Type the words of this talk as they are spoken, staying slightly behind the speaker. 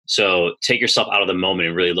So take yourself out of the moment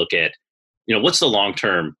and really look at, what's the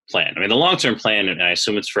long-term plan? I mean, the long-term plan, and I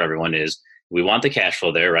assume it's for everyone, is we want the cash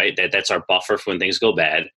flow there, right? That's our buffer for when things go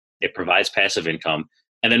bad. It provides passive income.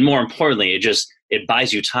 And then more importantly, it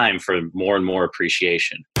buys you time for more and more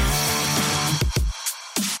appreciation.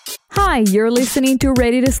 Hi, you're listening to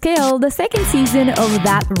Ready to Scale, the second season of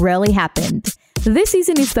That Rarely Happened. This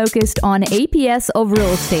season is focused on APS of real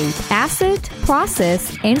estate, asset,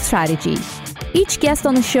 process, and strategy. Each guest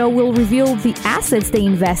on the show will reveal the assets they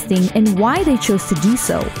invest in and why they chose to do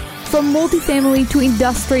so. From multifamily to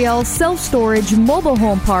industrial, self-storage, mobile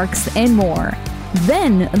home parks, and more.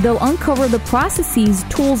 Then, they'll uncover the processes,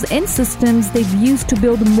 tools, and systems they've used to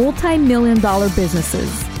build multi-million-dollar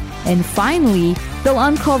businesses. And finally, they'll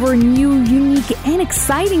uncover new, unique, and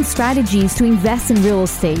exciting strategies to invest in real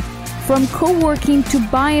estate. From co-working to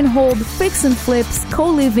buy and hold, fix and flips,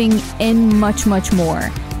 co-living, and much, much more.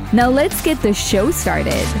 Now let's get the show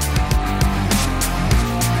started.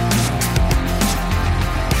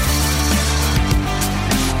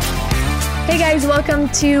 Hey guys, welcome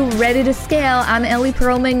to Ready to Scale. I'm Ellie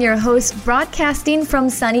Perlman, your host, broadcasting from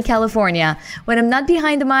sunny California. When I'm not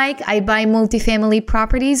behind the mic, I buy multifamily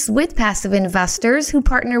properties with passive investors who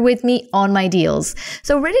partner with me on my deals.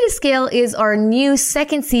 So Ready to Scale is our new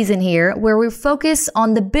second season here, where we focus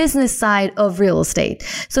on the business side of real estate.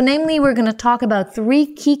 So namely, we're going to talk about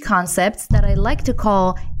three key concepts that I like to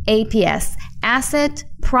call APS, asset,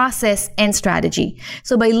 process, and strategy.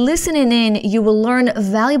 So by listening in, you will learn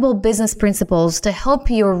valuable business principles to help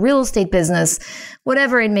your real estate business,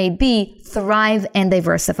 whatever it may be, thrive and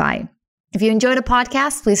diversify. If you enjoyed the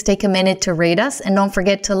podcast, please take a minute to rate us and don't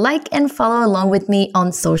forget to like and follow along with me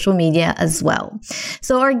on social media as well.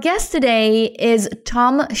 So our guest today is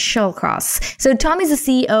Tom Shallcross. So Tom is the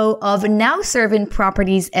CEO of Now Serving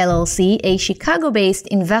Properties LLC, a Chicago-based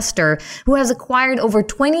investor who has acquired over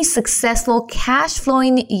 20 successful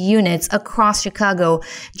cash-flowing units across Chicago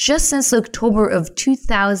just since October of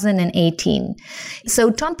 2018. So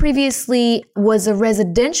Tom previously was a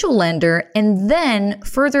residential lender and then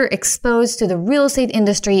further exposed to the real estate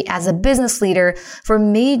industry as a business leader for a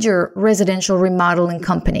major residential remodeling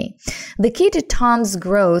company. The key to Tom's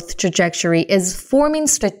growth trajectory is forming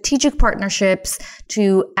strategic partnerships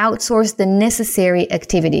to outsource the necessary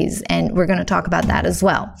activities. And we're going to talk about that as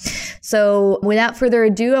well. So without further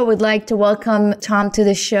ado, I would like to welcome Tom to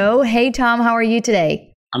the show. Hey, Tom, how are you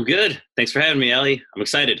today? I'm good. Thanks for having me, Ellie. I'm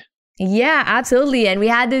excited. Yeah, absolutely. And we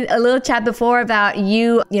had a little chat before about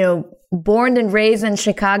you born and raised in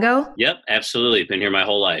Chicago? Yep, absolutely. Been here my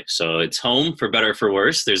whole life. So it's home for better or for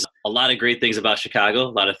worse. There's a lot of great things about Chicago,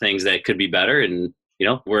 a lot of things that could be better. And,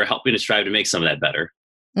 we're helping to strive to make some of that better.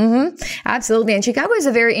 Mm-hmm. Absolutely. And Chicago is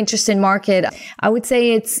a very interesting market. I would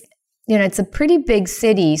say it's a pretty big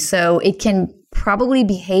city, so it can probably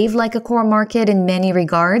behave like a core market in many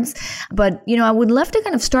regards. But, I would love to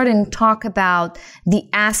kind of start and talk about the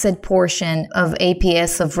asset portion of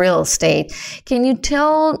APS of real estate. Can you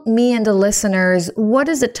tell me and the listeners, what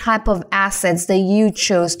is the type of assets that you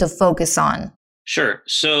chose to focus on? Sure.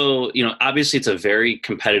 So, obviously it's a very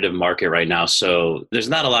competitive market right now. So there's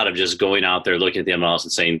not a lot of just going out there, looking at the MLS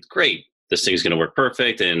and saying, great, this thing's going to work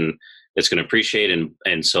perfect and it's going to appreciate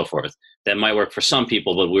and so forth. That might work for some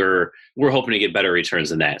people, but we're hoping to get better returns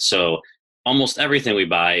than that. So almost everything we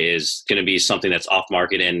buy is going to be something that's off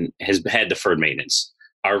market and has had deferred maintenance.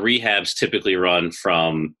 Our rehabs typically run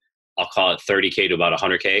from, I'll call it 30K to about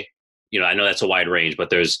 100K. I know that's a wide range,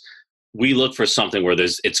 but we look for something where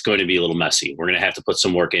it's going to be a little messy. We're going to have to put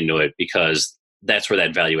some work into it because that's where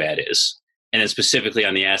that value add is. And then specifically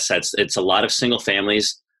on the assets, it's a lot of single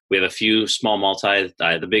families. We have a few small multi.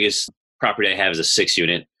 The biggest property I have is a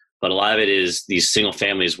 6-unit. But a lot of it is these single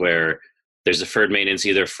families where there's deferred maintenance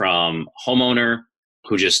either from homeowner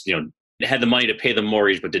who just, had the money to pay the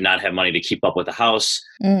mortgage but did not have money to keep up with the house.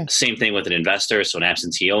 Same thing with an investor, so an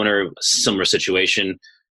absentee owner, similar situation.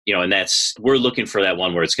 And we're looking for that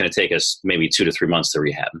one where it's going to take us maybe 2 to 3 months to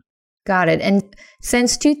rehab. Got it. And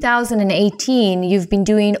since 2018, you've been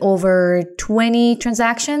doing over 20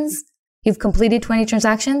 transactions? You've completed 20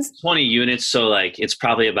 transactions? 20 units. So it's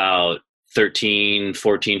probably about 13,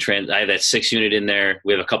 14 I have that 6-unit in there.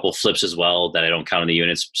 We have a couple of flips as well that I don't count in the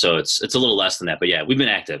units. So it's a little less than that. But yeah, we've been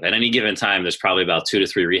active. At any given time, there's probably about 2 to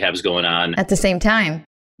 3 rehabs going on. At the same time?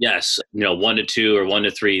 Yes. 1 to 2 or 1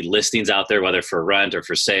 to 3 listings out there, whether for rent or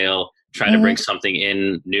for sale, trying to bring something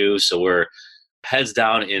in new. So we're heads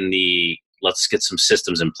down in let's get some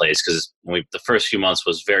systems in place because the first few months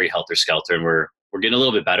was very helter-skelter and we're getting a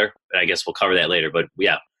little bit better. I guess we'll cover that later. But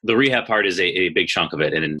yeah, the rehab part is a big chunk of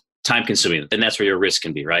it. And time consuming. And that's where your risk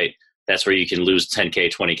can be, right? That's where you can lose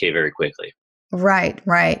 10K, 20K very quickly. Right,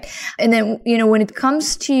 right. And then, when it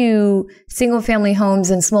comes to single family homes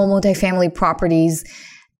and small multifamily properties,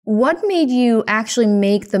 what made you actually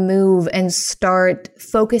make the move and start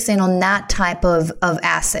focusing on that type of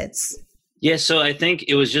assets? Yeah, so I think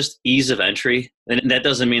it was just ease of entry. And that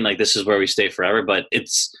doesn't mean like this is where we stay forever, but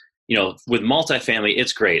it's, with multifamily,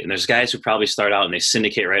 it's great. And there's guys who probably start out and they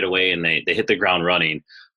syndicate right away and they hit the ground running.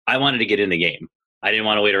 I wanted to get in the game. I didn't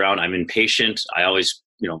want to wait around. I'm impatient. I always,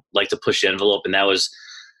 like to push the envelope. And that was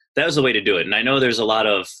the way to do it. And I know there's a lot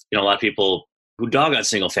of people who dog on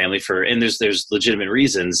single family and there's legitimate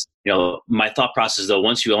reasons. My thought process though,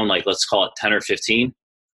 once you own like, let's call it 10 or 15,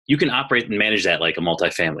 you can operate and manage that like a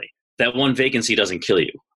multifamily. That one vacancy doesn't kill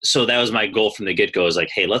you. So that was my goal from the get-go, is like,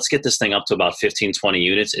 hey, let's get this thing up to about 15, 20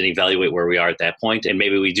 units and evaluate where we are at that point. And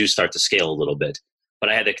maybe we do start to scale a little bit. But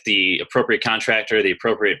I had the appropriate contractor, the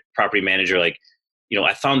appropriate property manager. Like,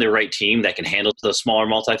 I found the right team that can handle the smaller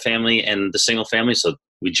multifamily and the single family. So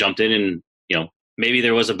we jumped in and, maybe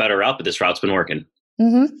there was a better route, but this route's been working.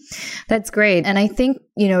 Mm-hmm. That's great. And I think,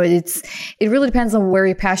 it really depends on where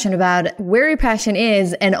your passion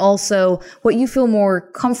is, and also what you feel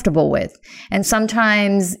more comfortable with. And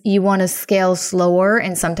sometimes you want to scale slower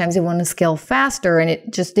and sometimes you want to scale faster. And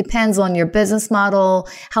it just depends on your business model,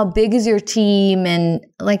 how big is your team, and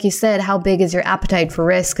like you said, how big is your appetite for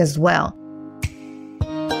risk as well.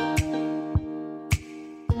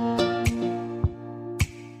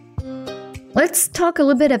 Let's talk a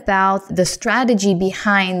little bit about the strategy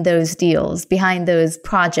behind those deals, behind those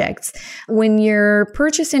projects. When you're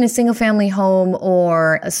purchasing a single family home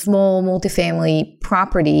or a small multifamily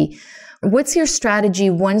property, what's your strategy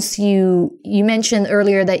once you mentioned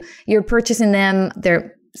earlier that you're purchasing them,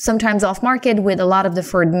 they're sometimes off market with a lot of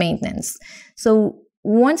deferred maintenance. So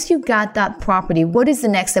once you got that property, what is the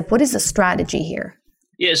next step? What is the strategy here?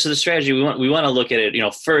 Yeah, so the strategy, we want to look at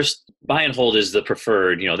it, first, buy and hold is the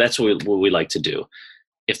preferred, that's what we like to do.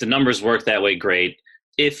 If the numbers work that way, great.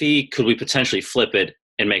 Could we potentially flip it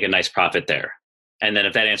and make a nice profit there? And then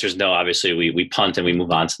if that answer is no, obviously we punt and we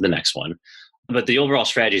move on to the next one. But the overall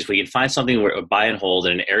strategy is we can find something where buy and hold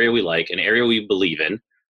in an area we like, an area we believe in,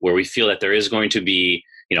 where we feel that there is going to be,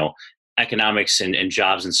 economics and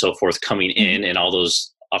jobs and so forth coming in, and all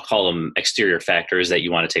those, I'll call them exterior factors that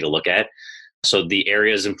you want to take a look at. So the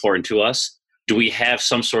area is important to us. Do we have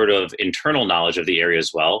some sort of internal knowledge of the area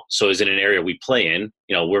as well? So is it an area we play in?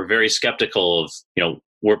 We're very skeptical of,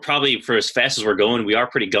 we're probably, for as fast as we're going, we are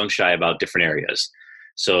pretty gung shy about different areas.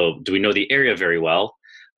 So do we know the area very well?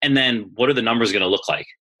 And then what are the numbers going to look like?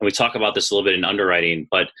 And we talk about this a little bit in underwriting,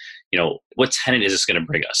 but what tenant is this going to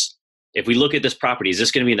bring us? If we look at this property, is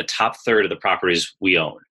this going to be in the top third of the properties we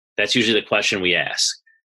own? That's usually the question we ask.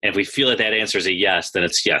 And if we feel that answer is a yes, then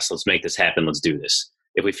it's yes, let's make this happen, let's do this.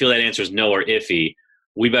 If we feel that answer is no or iffy,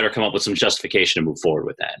 we better come up with some justification to move forward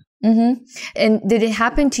with that. Mm-hmm. And did it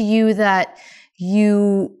happen to you that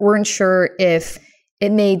you weren't sure if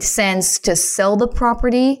it made sense to sell the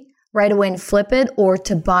property right away and flip it, or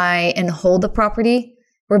to buy and hold the property?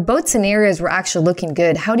 Where both scenarios were actually looking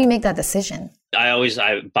good. How do you make that decision?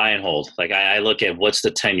 I buy and hold. Like I look at what's the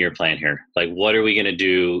 10-year plan here? Like, what are we going to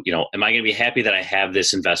do? Am I going to be happy that I have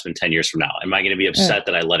this investment 10 years from now? Am I going to be upset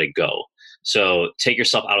that I let it go? So take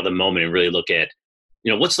yourself out of the moment and really look at,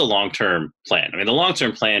 what's the long-term plan? I mean, the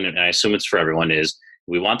long-term plan, and I assume it's for everyone, is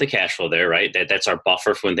we want the cash flow there, right? That's our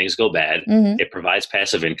buffer for when things go bad. Mm-hmm. It provides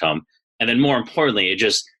passive income. And then more importantly,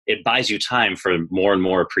 it buys you time for more and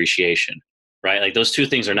more appreciation. Right? Like those two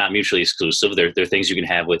things are not mutually exclusive. They're things you can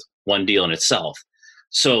have with one deal in itself.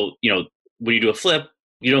 So, when you do a flip,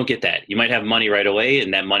 you don't get that. You might have money right away,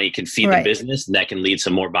 and that money can feed the business, and that can lead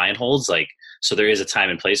to more buy and holds. So there is a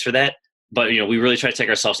time and place for that. But, we really try to take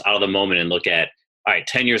ourselves out of the moment and look at, all right,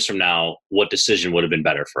 10 years from now, what decision would have been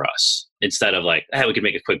better for us? Instead of like, hey, we could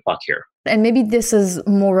make a quick buck here. And maybe this is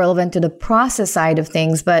more relevant to the process side of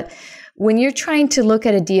things, but when you're trying to look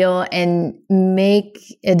at a deal and make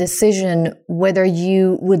a decision whether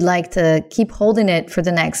you would like to keep holding it for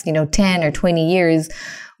the next, 10 or 20 years,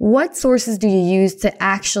 what sources do you use to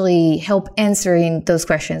actually help answering those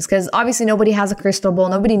questions? Because obviously nobody has a crystal ball.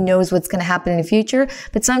 Nobody knows what's going to happen in the future.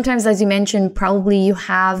 But sometimes, as you mentioned, probably you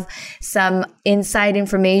have some inside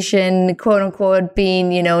information, quote unquote, being,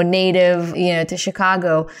 native, to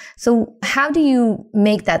Chicago. So how do you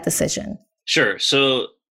make that decision? Sure. So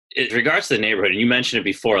in regards to the neighborhood, and you mentioned it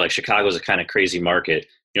before, like Chicago is a kind of crazy market.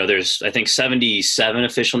 There's, I think, 77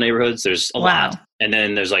 official neighborhoods. There's a lot. And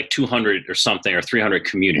then there's like 200 or something, or 300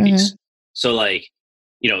 communities. Mm-hmm.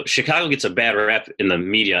 So Chicago gets a bad rap in the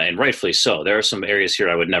media, and rightfully so. There are some areas here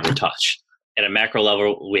I would never touch. At a macro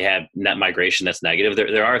level, we have net migration that's negative.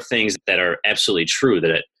 There are things that are absolutely true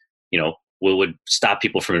that, would stop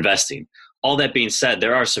people from investing. All that being said,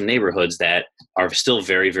 there are some neighborhoods that are still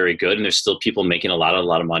very, very good, and there's still people making a lot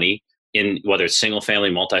of money in whether it's single family,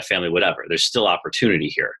 multifamily, whatever. There's still opportunity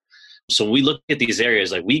here. So when we look at these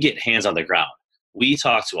areas, like we get hands on the ground. We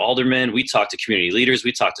talk to aldermen, we talk to community leaders,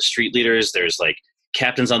 we talk to street leaders. There's like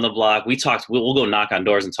captains on the block. We'll go knock on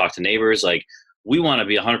doors and talk to neighbors. Like we want to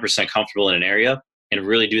be 100% comfortable in an area and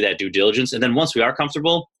really do that due diligence. And then once we are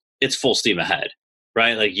comfortable, it's full steam ahead,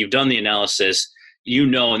 right? Like you've done the analysis,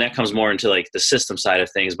 and that comes more into like the system side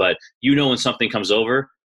of things, but when something comes over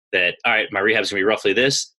that, all right, my rehab is going to be roughly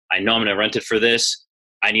this. I know I'm going to rent it for this.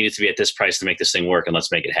 I need it to be at this price to make this thing work, and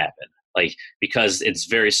let's make it happen. Like, because it's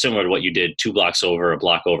very similar to what you did 2 blocks over, a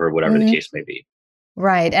block over, whatever the case may be.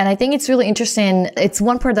 Right. And I think it's really interesting. It's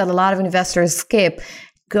one part that a lot of investors skip.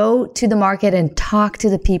 Go to the market and talk to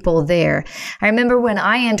the people there. I remember when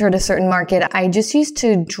I entered a certain market, I just used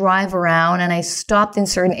to drive around and I stopped in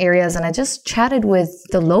certain areas and I just chatted with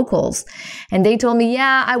the locals. And they told me,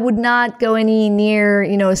 yeah, I would not go any near,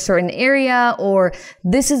 a certain area, or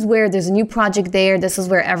this is where there's a new project there. This is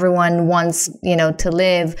where everyone wants, to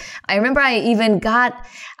live. I remember I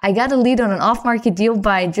got a lead on an off-market deal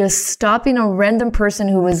by just stopping a random person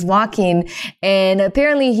who was walking. And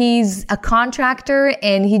apparently he's a contractor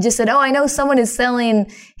and he just said, oh, I know someone is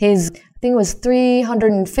selling his, I think it was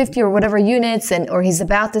 350 or whatever units, or he's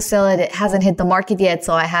about to sell it. It hasn't hit the market yet.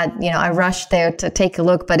 So I rushed there to take a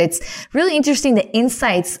look, but it's really interesting, the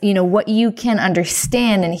insights, what you can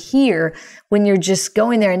understand and hear when you're just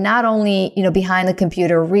going there and not only, behind the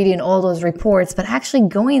computer, reading all those reports, but actually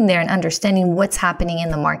going there and understanding what's happening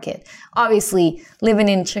in the market. Obviously, living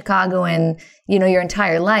in Chicago and, your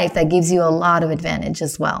entire life, that gives you a lot of advantage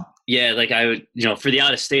as well. Yeah. Like I would, for the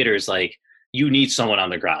out-of-staters, like you need someone on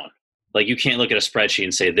the ground. Like you can't look at a spreadsheet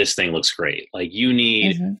and say, this thing looks great. Like you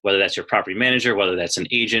need, whether that's your property manager, whether that's an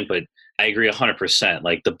agent, but I agree 100%.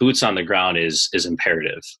 Like the boots on the ground is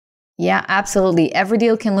imperative. Yeah, absolutely. Every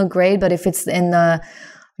deal can look great, but if it's in the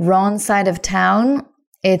wrong side of town,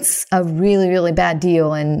 it's a really, really bad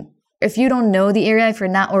deal. And if you don't know the area, if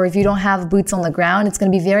you don't have boots on the ground, it's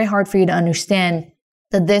going to be very hard for you to understand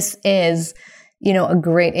that this is, a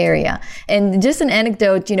great area. And just an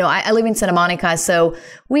anecdote, I live in Santa Monica, so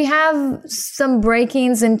we have some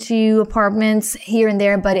break-ins into apartments here and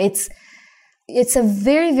there, but it's a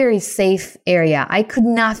very, very safe area. I could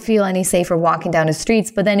not feel any safer walking down the streets.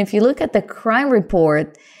 But then if you look at the crime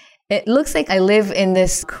report, it looks like I live in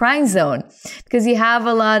this crime zone because you have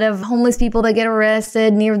a lot of homeless people that get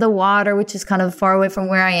arrested near the water, which is kind of far away from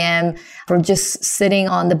where I am, for just sitting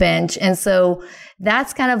on the bench. And so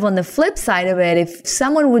that's kind of on the flip side of it. If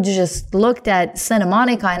someone would just looked at Santa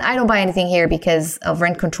Monica, and I don't buy anything here because of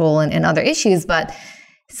rent control and other issues, but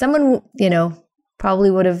someone,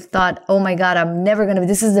 probably would have thought, oh my God,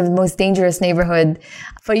 this is the most dangerous neighborhood.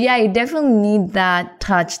 But yeah, you definitely need that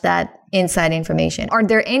inside information. Are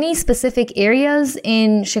there any specific areas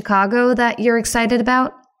in Chicago that you're excited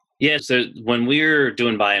about? Yeah, so when we're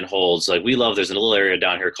doing buy and holds, like there's a little area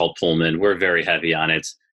down here called Pullman. We're very heavy on it.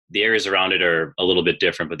 The areas around it are a little bit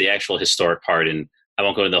different, but the actual historic part, and I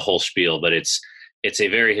won't go into the whole spiel, but it's a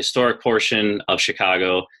very historic portion of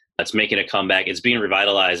Chicago that's making a comeback. It's being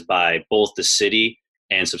revitalized by both the city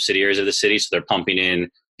and subsidiaries of the city. So they're pumping in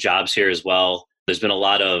jobs here as well. There's been a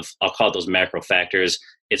lot of, I'll call it those macro factors.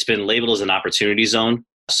 It's been labeled as an opportunity zone.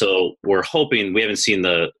 So we're hoping, we haven't seen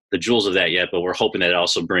the jewels of that yet, but we're hoping that it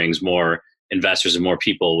also brings more investors and more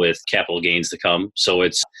people with capital gains to come. So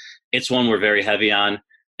it's one we're very heavy on.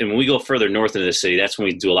 And when we go further north into the city, that's when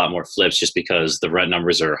we do a lot more flips just because the rent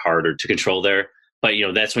numbers are harder to control there. But,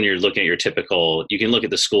 that's when you're looking at your typical, you can look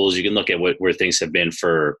at the schools, you can look at where things have been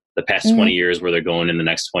for the past 20 years, where they're going in the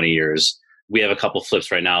next 20 years. We have a couple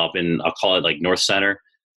flips right now up in, I'll call it like North Center.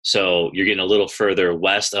 So you're getting a little further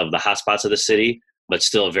west of the hotspots of the city, but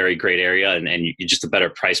still a very great area and you just a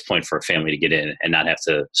better price point for a family to get in and not have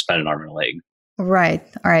to spend an arm and a leg. Right.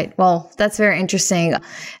 All right. Well, that's very interesting.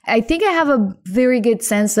 I think I have a very good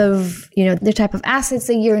sense of, the type of assets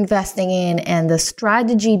that you're investing in and the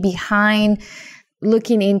strategy behind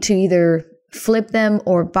looking into either flip them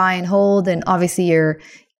or buy and hold. And obviously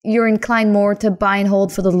you're inclined more to buy and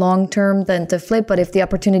hold for the long term than to flip. But if the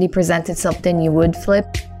opportunity presents itself, then you would flip.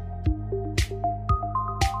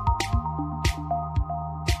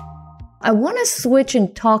 I want to switch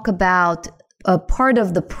and talk about a part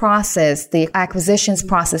of the process, the acquisitions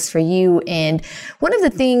process for you. And one of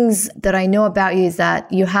the things that I know about you is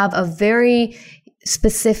that you have a very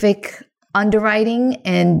specific underwriting,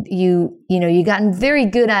 and you gotten very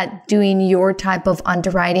good at doing your type of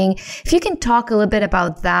underwriting. If you can talk a little bit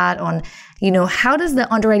about that, on how does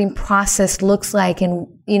the underwriting process looks like, and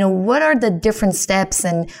what are the different steps,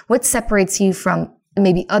 and what separates you from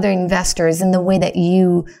maybe other investors in the way that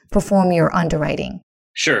you perform your underwriting?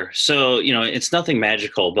 Sure. So, it's nothing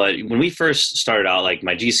magical, but when we first started out, like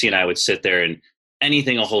my GC and I would sit there, and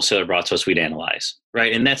anything a wholesaler brought to us, we'd analyze,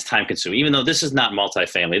 right? And that's time consuming, even though this is not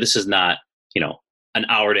multifamily, this is not, an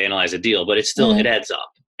hour to analyze a deal, but it's still, it adds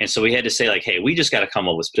up. And so we had to say like, hey, we just got to come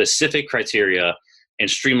up with specific criteria and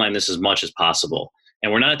streamline this as much as possible.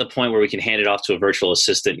 And we're not at the point where we can hand it off to a virtual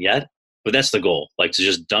assistant yet, but that's the goal, like to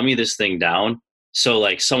just dummy this thing down. So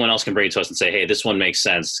like someone else can bring it to us and say, hey, this one makes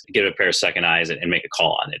sense. Give it a pair of second eyes and make a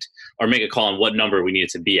call on it, or make a call on what number we need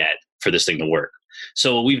it to be at for this thing to work.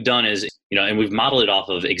 So what we've done is, and we've modeled it off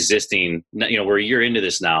of existing, we're a year into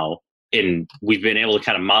this now, and we've been able to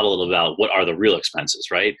kind of model it about what are the real expenses,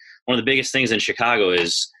 right? One of the biggest things in Chicago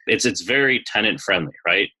is it's very tenant friendly,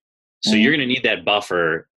 right? So you're going to need that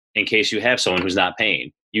buffer in case you have someone who's not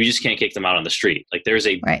paying. You just can't kick them out on the street. Like there's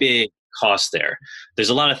a big cost there. There's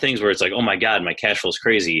a lot of things where it's like, oh my God, my cash flow is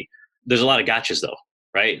crazy. There's a lot of gotchas though,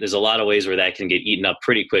 right? There's a lot of ways where that can get eaten up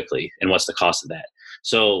pretty quickly. And what's the cost of that?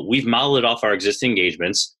 So we've modeled it off our existing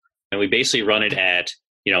engagements, and we basically run it at,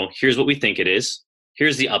 here's what we think it is.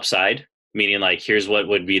 Here's the upside, meaning like, here's what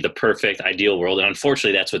would be the perfect ideal world. And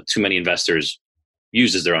unfortunately, that's what too many investors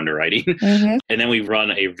use as their underwriting. And then we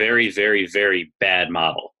run a very, very, very bad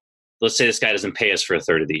model. Let's say this guy doesn't pay us for a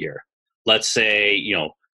third of the year. Let's say,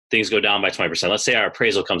 things go down by 20%. Let's say our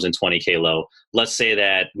appraisal comes in $20K low. Let's say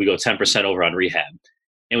that we go 10% over on rehab.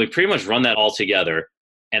 And we pretty much run that all together.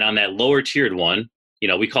 And on that lower tiered one,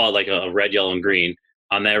 we call it like a red, yellow, and green.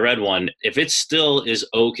 On that red one, if it still is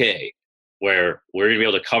okay, where we're going to be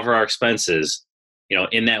able to cover our expenses,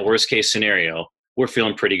 in that worst case scenario, we're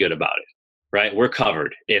feeling pretty good about it, right? We're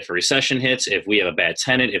covered. If a recession hits, if we have a bad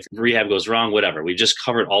tenant, if rehab goes wrong, whatever, we've just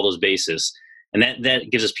covered all those bases. And that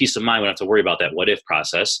gives us peace of mind. We don't have to worry about that what if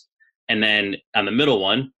process. And then on the middle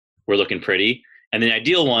one, we're looking pretty. And the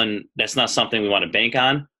ideal one, that's not something we want to bank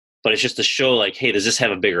on, but it's just to show like, hey, does this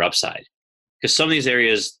have a bigger upside? Because some of these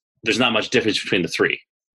areas, there's not much difference between the three,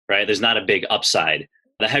 right? There's not a big upside.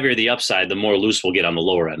 The heavier the upside, the more loose we'll get on the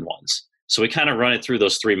lower end ones. So we kind of run it through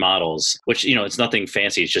those three models, which, it's nothing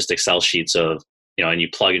fancy. It's just Excel sheets of, and you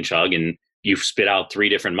plug and chug and you spit out three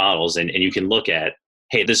different models, and you can look at,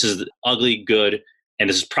 hey, this is ugly, good, and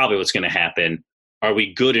this is probably what's going to happen. Are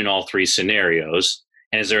we good in all three scenarios?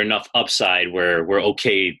 And is there enough upside where we're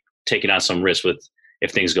okay taking on some risk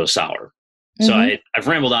if things go sour? So I've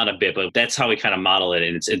rambled on a bit, but that's how we kind of model it.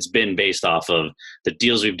 And it's been based off of the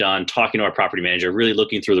deals we've done, talking to our property manager, really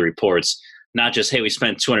looking through the reports, not just, hey, we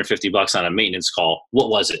spent $250 on a maintenance call. What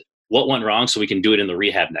was it? What went wrong so we can do it in the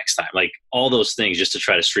rehab next time? Like all those things just to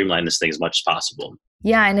try to streamline this thing as much as possible.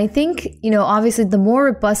 Yeah. And I think, obviously the more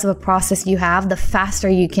robust of a process you have, the faster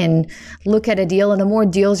you can look at a deal and the more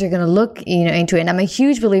deals you're going to look, into it. And I'm a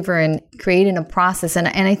huge believer in creating a process. And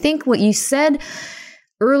I think what you said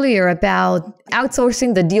earlier about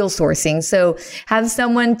outsourcing the deal sourcing. So have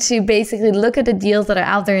someone to basically look at the deals that are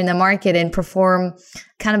out there in the market and perform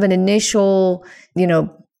kind of an initial,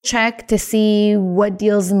 check to see what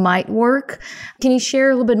deals might work. Can you share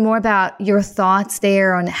a little bit more about your thoughts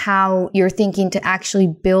there on how you're thinking to actually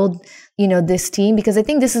build, this team? Because I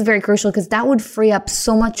think this is very crucial, because that would free up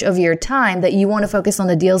so much of your time that you want to focus on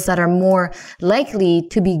the deals that are more likely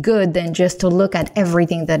to be good than just to look at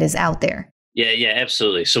everything that is out there. Yeah,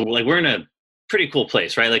 absolutely. So like we're in a pretty cool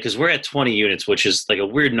place, right? Like, cause we're at 20 units, which is like a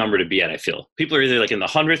weird number to be at. I feel people are either like in the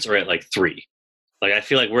hundreds or at like 3. Like, I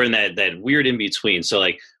feel like we're in that weird in between. So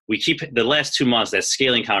like we keep the last 2 months, that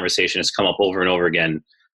scaling conversation has come up over and over again.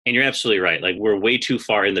 And you're absolutely right. Like we're way too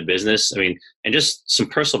far in the business. I mean, and just some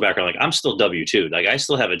personal background, like I'm still W-2. Like I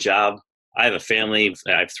still have a job. I have a family.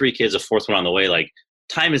 I have 3 kids, a 4th one on the way. Like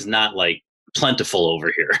time is not like plentiful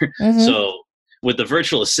over here. So with the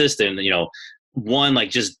virtual assistant, one, like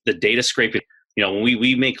just the data scraping, when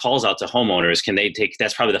we make calls out to homeowners,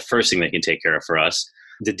 that's probably the first thing they can take care of for us.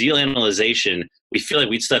 The deal analyzation, we feel like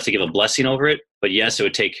we'd still have to give a blessing over it, but yes, it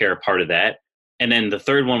would take care of part of that. And then the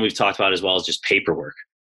third one we've talked about as well is just paperwork,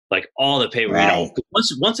 like all the paper, right.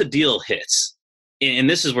 Once a deal hits, and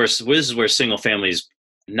this is where single family is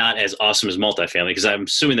not as awesome as multifamily, because I'm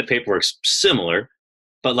assuming the paperwork's similar,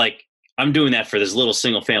 but like, I'm doing that for this little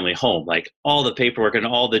single family home, like all the paperwork and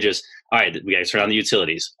all the all right, we got to turn on the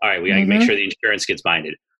utilities. All right, we got to make sure the insurance gets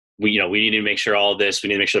binded. We need to make sure all of this, we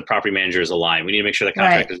need to make sure the property manager is aligned. We need to make sure the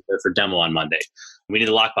contractor is there for demo on Monday. We need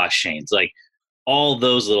the lockbox chains. Like all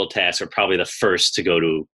those little tasks are probably the first to go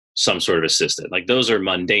to some sort of assistant. Like those are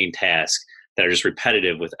mundane tasks that are just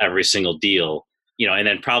repetitive with every single deal, and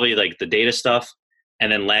then probably like the data stuff.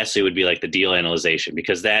 And then lastly would be like the deal analyzation,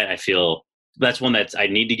 because that I feel that's one that I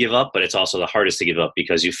need to give up, but it's also the hardest to give up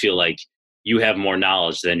because you feel like you have more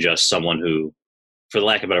knowledge than just someone who, for the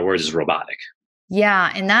lack of better words, is robotic.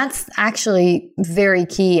 Yeah, and that's actually very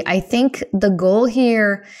key. I think the goal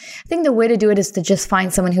here, I think the way to do it is to just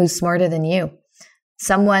find someone who's smarter than you.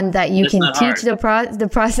 Someone that you can teach the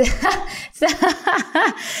process.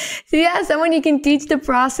 Yeah, someone you can teach the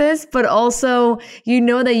process, but also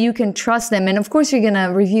that you can trust them. And of course, you're going to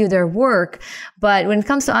review their work. But when it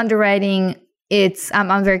comes to underwriting,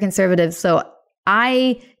 I'm very conservative. So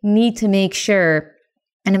I need to make sure,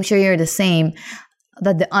 and I'm sure you're the same,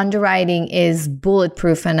 that the underwriting is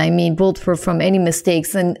bulletproof. And I mean bulletproof from any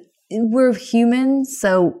mistakes. And we're human,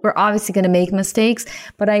 so we're obviously going to make mistakes.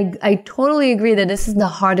 But I totally agree that this is the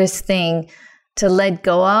hardest thing to let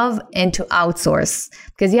go of and to outsource,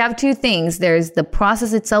 because you have two things. There's the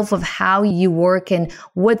process itself of how you work and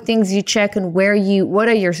what things you check and what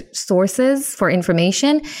are your sources for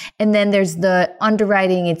information. And then there's the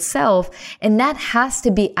underwriting itself, and that has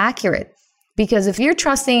to be accurate. Because if you're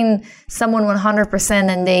trusting someone 100%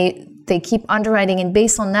 and they keep underwriting, and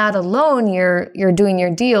based on that alone, you're doing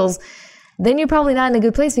your deals, then you're probably not in a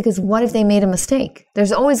good place, because what if they made a mistake?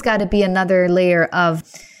 There's always got to be another layer of,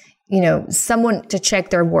 someone to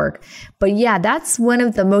check their work. But yeah, that's one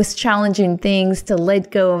of the most challenging things, to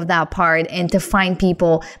let go of that part and to find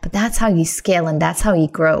people. But that's how you scale and that's how you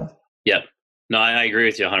grow. Yep. No, I agree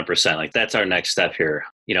with you 100%. Like that's our next step here.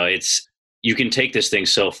 You can take this thing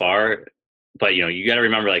so far, but you got to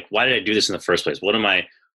remember, like, why did I do this in the first place? What am I,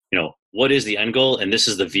 what is the end goal? And this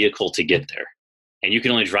is the vehicle to get there. And you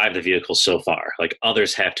can only drive the vehicle so far. Like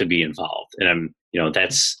others have to be involved. And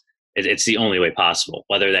it's the only way possible,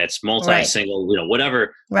 whether that's multi-single,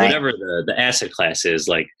 whatever the asset class is,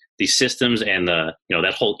 like the systems and the,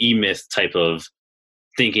 that whole E-Myth type of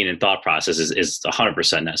thinking and thought process is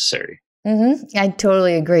 100% necessary. Mm-hmm. I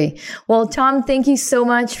totally agree. Well, Tom, thank you so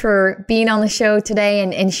much for being on the show today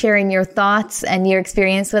and sharing your thoughts and your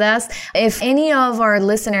experience with us. If any of our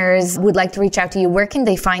listeners would like to reach out to you, where can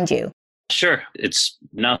they find you? Sure. It's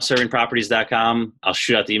nowservingproperties.com. I'll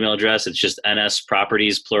shoot out the email address. It's just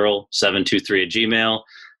nsproperties, plural, 723@gmail.com.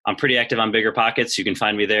 I'm pretty active on BiggerPockets. You can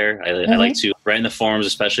find me there. I like to write in the forums,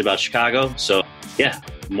 especially about Chicago. So yeah,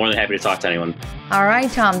 more than happy to talk to anyone. All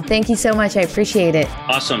right, Tom. Thank you so much. I appreciate it.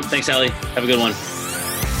 Awesome. Thanks, Ellie. Have a good one.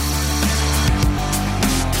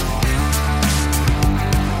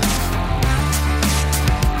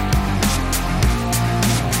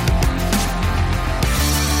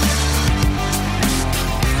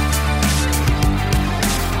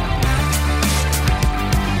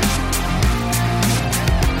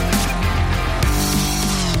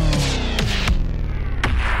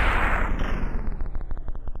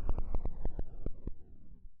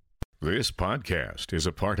 This podcast is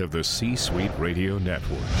a part of the C-Suite Radio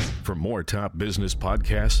Network. For more top business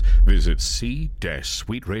podcasts, visit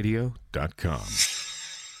c-suiteradio.com.